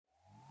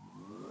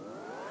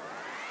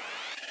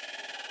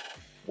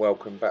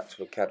Welcome back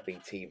to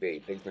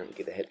AcademyTV. Please don't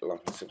forget to hit the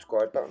like and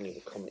subscribe button, leave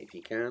a comment if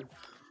you can.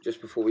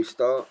 Just before we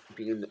start, if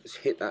you can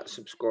hit that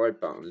subscribe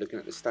button. Looking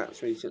at the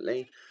stats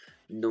recently,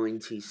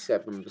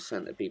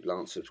 97% of people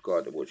aren't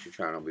subscribed to watch the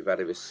channel. We've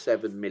had over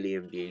 7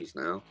 million views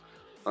now.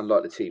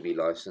 Unlike the TV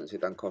licence,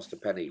 it doesn't cost a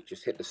penny.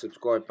 Just hit the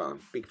subscribe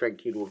button. Big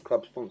thank you to all the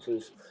club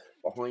sponsors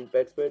behind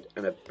Bedford,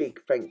 and a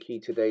big thank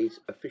you to today's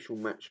official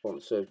match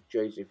sponsor,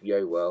 Joseph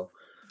Yowell.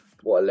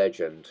 What a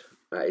legend.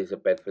 That is a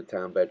Bedford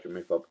Town bedroom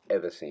if I've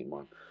ever seen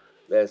one.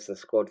 There's the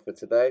squad for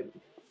today.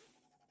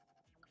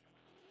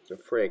 It's a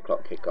 3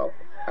 o'clock kickoff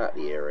at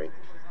the Erie.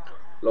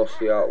 Lost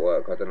the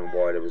artwork. I don't know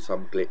why. There was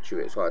some glitch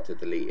with it, so I had to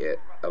delete it.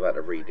 I've had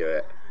to redo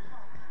it.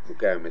 We're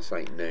going with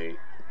something new.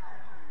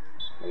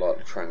 I like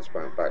the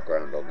transparent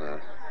background on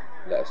there.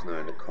 Let us know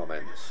in the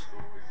comments.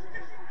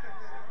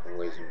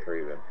 Always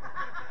improving.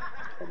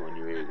 Come on,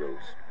 you Eagles.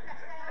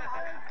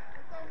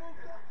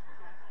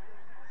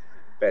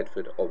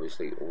 Bedford,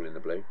 obviously, all in the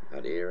blue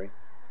at the Erie.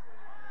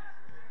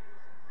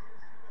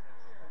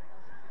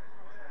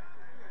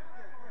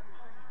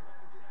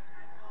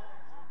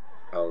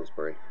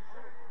 Aylesbury.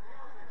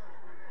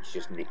 He's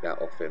just nicked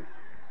that off him.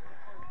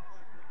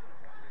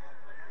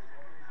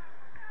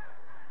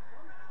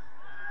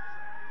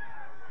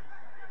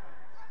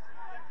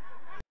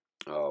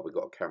 Oh, we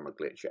got a camera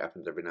glitch. It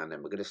happens every now and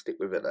then. We're going to stick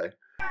with it, though.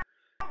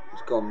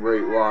 It's gone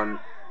route 1.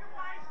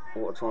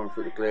 What a time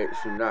for the glitch,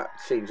 and that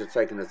seems to have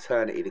taken an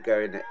eternity to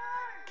go in at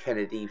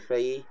Kennedy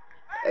Fee.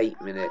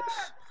 8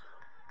 minutes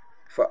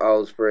for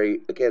Aylesbury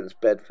against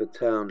Bedford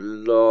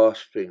Town.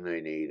 Last thing they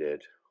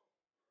needed.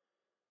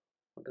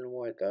 I don't know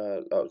why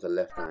that was a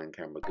left-hand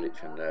camera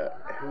glitch in there.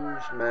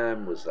 Whose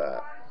man was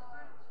that?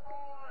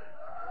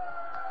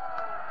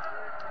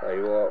 Tell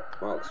you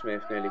what, Mark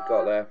Smith nearly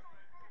got there.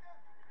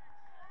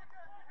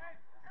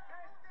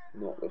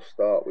 Not the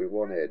start we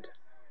wanted.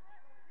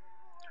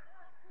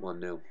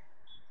 1-0.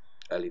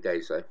 Early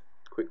days though.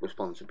 Quick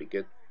response would be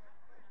good.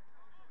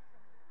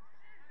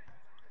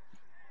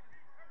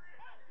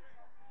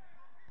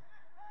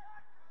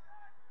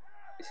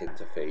 It's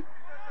into feet.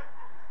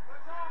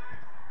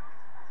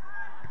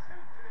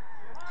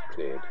 It's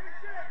cleared.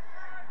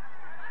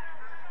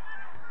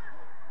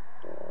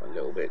 Oh, a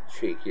little bit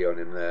cheeky on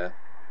him there.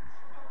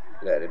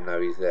 Letting him know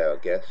he's there, I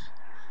guess.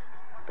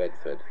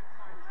 Bedford.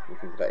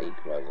 Looking for that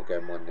equaliser.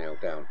 Going 1-0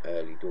 down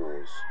early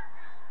doors.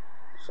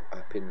 It's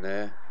up in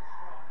there.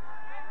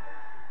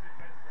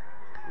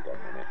 We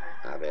don't want it.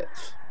 Have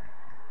it.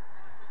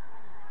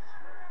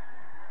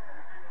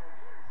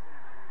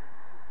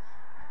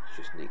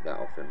 Just nick that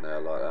off in there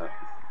like that.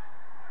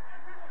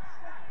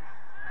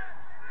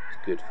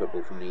 It's good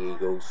football from the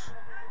Eagles.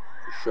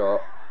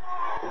 Shot.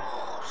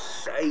 Oh,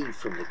 save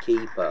from the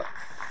keeper.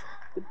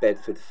 The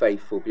Bedford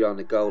faithful behind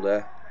the goal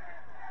there.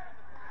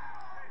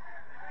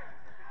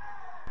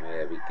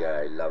 There we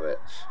go. Love it.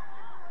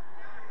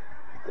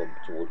 Gone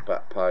towards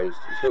back post.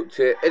 He's hooked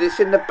it. And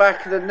it's in the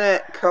back of the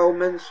net.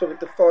 Coleman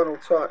with the final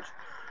touch.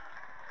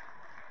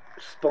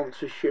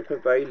 Sponsorship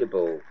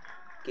available.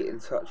 Get in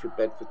touch with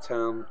Bedford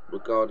Town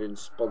regarding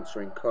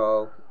sponsoring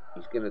Carl.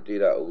 He's going to do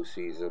that all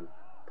season.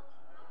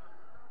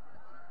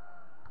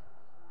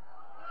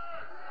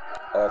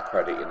 I'll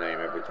credit your name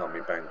every time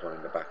he bangs one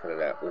in the back of the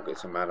net. We'll get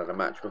some man of the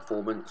match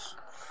performance.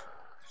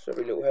 So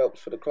every little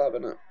helps for the club,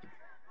 innit?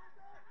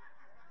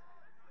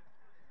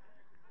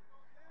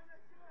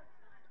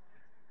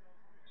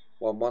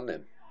 One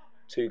then.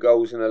 2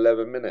 goals in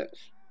 11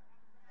 minutes.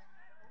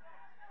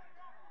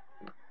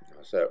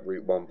 That's that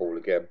route 1 ball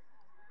again.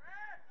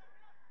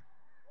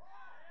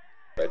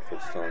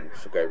 Bedford's time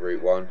to go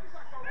route 1.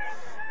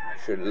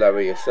 Shouldn't lower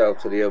yourself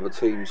to the other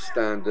team's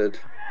standard.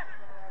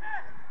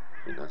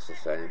 I think that's the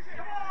same.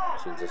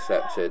 It's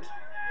intercepted.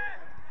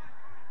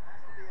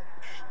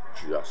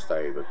 Just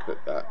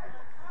overcooked that.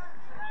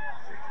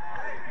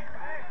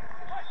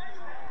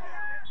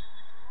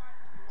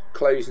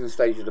 Closing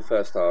stage of the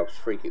first half.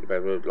 Free kick to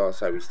Bedford. Like I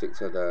say, we stick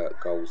to the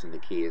goals and the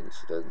key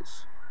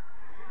incidents.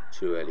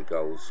 2 early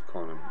goals.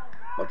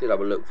 I did have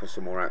a look for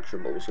some more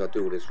action, but obviously I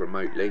do all this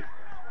remotely.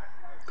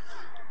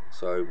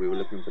 So we were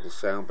looking for the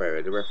sound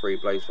barrier. The referee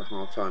plays for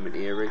half time in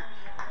Erie.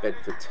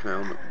 Bedford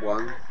Town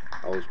 1,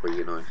 Aylesbury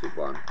United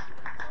 1.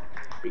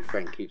 Big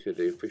thank you to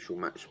the official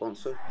match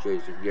sponsor,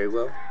 Joseph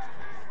Yowell.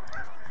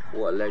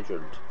 What a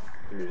legend.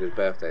 It was his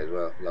birthday as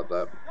well. Love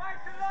that.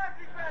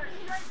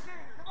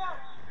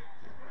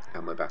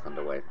 And we're back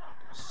underway.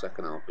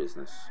 Second half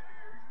business.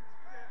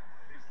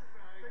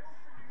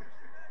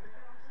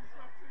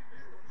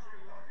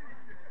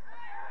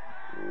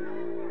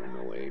 Ooh,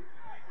 naughty.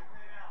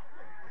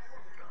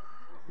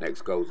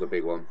 Next goal's a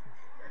big one.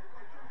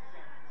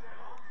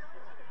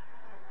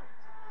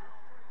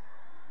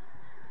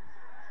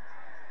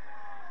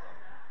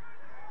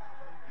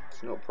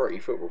 It's not pretty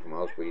football from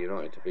Aylesbury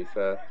United, to be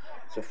fair.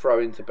 It's a throw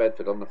into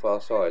Bedford on the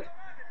far side.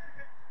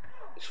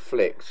 It's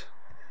flicked.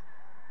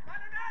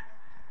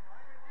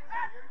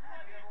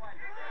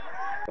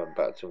 Come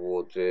back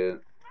towards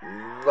it.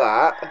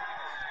 That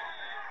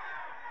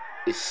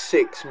is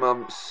 6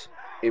 months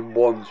in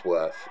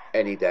Wandsworth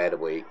any day of the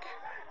week.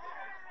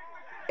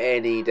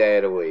 any day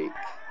of the week.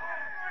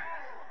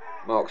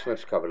 Mark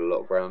Smith's covered a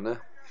lot of ground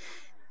there.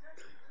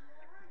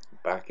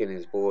 Back in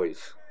his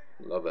boys.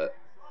 Love it.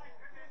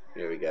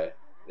 Here we go.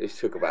 This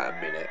took about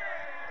a minute.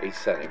 He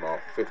sent him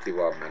off.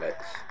 51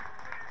 minutes.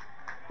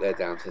 They're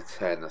down to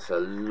 10. That's a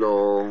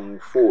long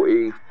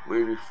 40,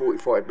 maybe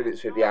 45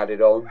 minutes if he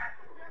added on.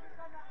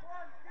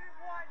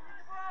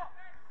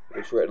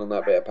 What's written on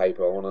that bit of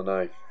paper? I want to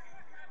know.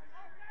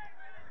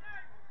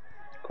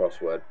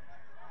 Crossword.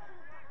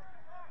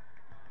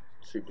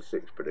 Super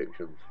 6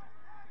 predictions.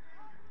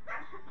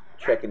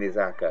 Checking his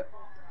ACCA.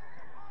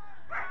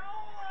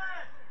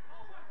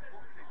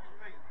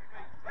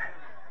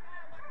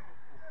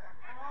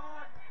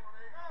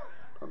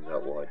 Comes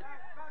out wide.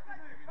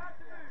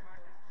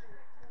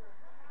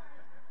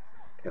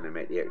 Can they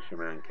make the extra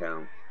man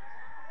count?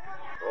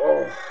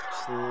 Oh,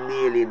 it's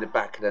nearly in the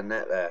back of the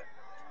net there.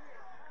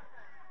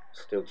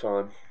 Still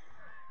time.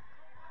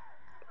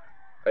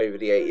 Over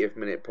the 80th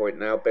minute point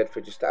now.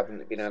 Bedford just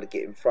haven't been able to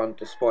get in front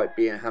despite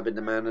having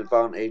the man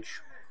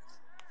advantage.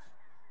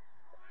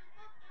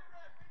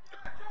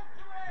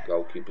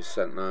 Goalkeeper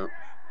sent that.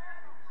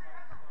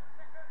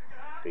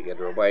 Big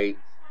header away.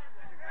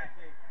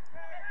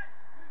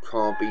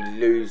 Can't be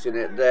losing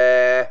it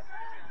there.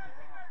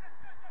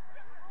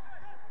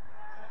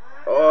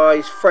 Oh,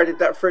 he's threaded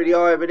that through the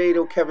eye of a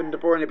needle. Kevin De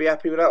Bruyne will be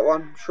happy with that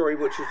one. I'm sure he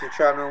watches the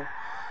channel.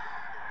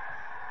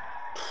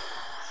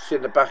 It's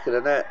in the back of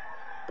the net.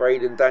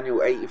 Braden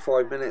Daniel,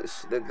 85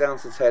 minutes. They're down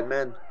to 10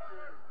 men.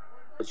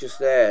 It's just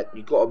there.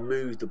 You've got to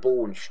move the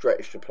ball and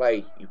stretch the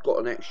play. You've got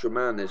an extra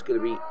man. There's going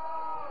to be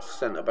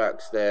centre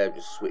backs there.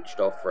 Just switched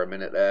off for a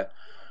minute there.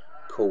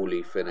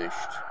 Coolly finished.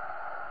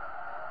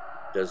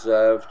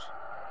 Deserved?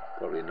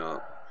 Probably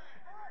not.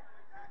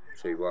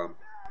 2-1.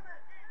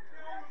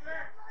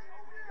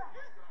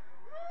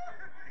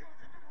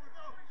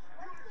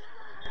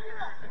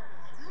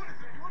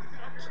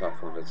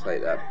 Tough one to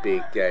take, that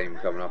big game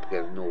coming up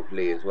against North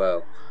Lee as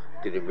well.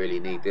 Didn't really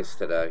need this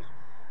today.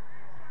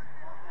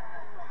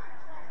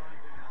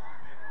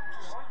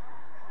 Just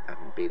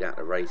haven't been at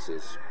the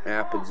races. It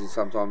happens in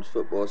sometimes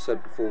football. I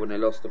said before when they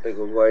lost to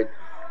Biggleswade,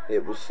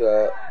 it was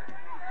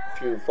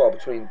few and far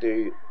between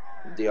the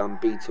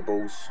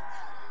unbeatables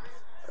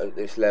at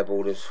this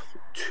level. There's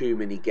too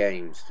many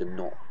games to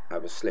not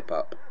have a slip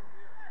up.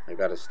 They've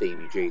had a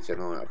Stevie G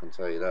tonight, I can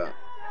tell you that.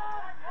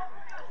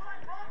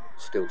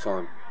 Still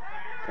time.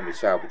 Can we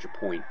salvage a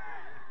point?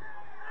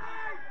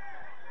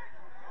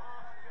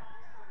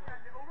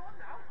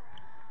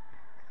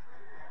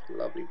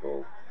 Lovely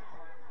ball.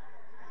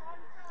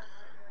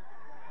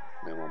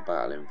 No one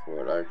battling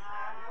for it though.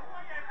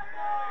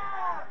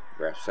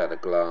 Ref's had a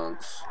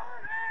glance.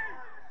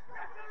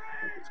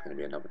 I think it's going to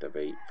be another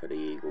defeat for the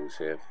Eagles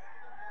here.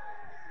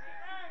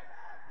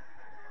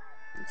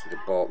 Into the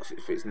box.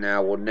 If it's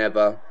now or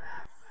never.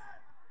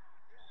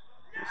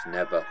 It's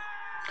never.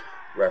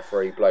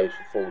 Referee blows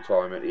for full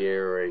time at the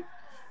Erie.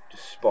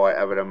 Despite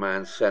having a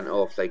man sent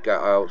off, they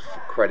got out.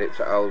 Credit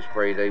to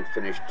Aylesbury. They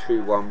finished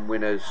 2-1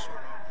 winners.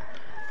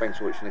 Thanks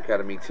for watching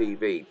Academy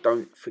TV.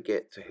 Don't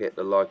forget to hit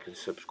the like and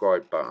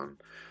subscribe button.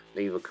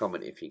 Leave a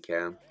comment if you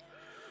can.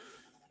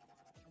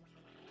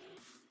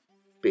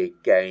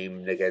 Big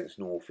game against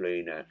North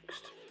Lee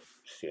next.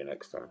 See you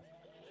next time.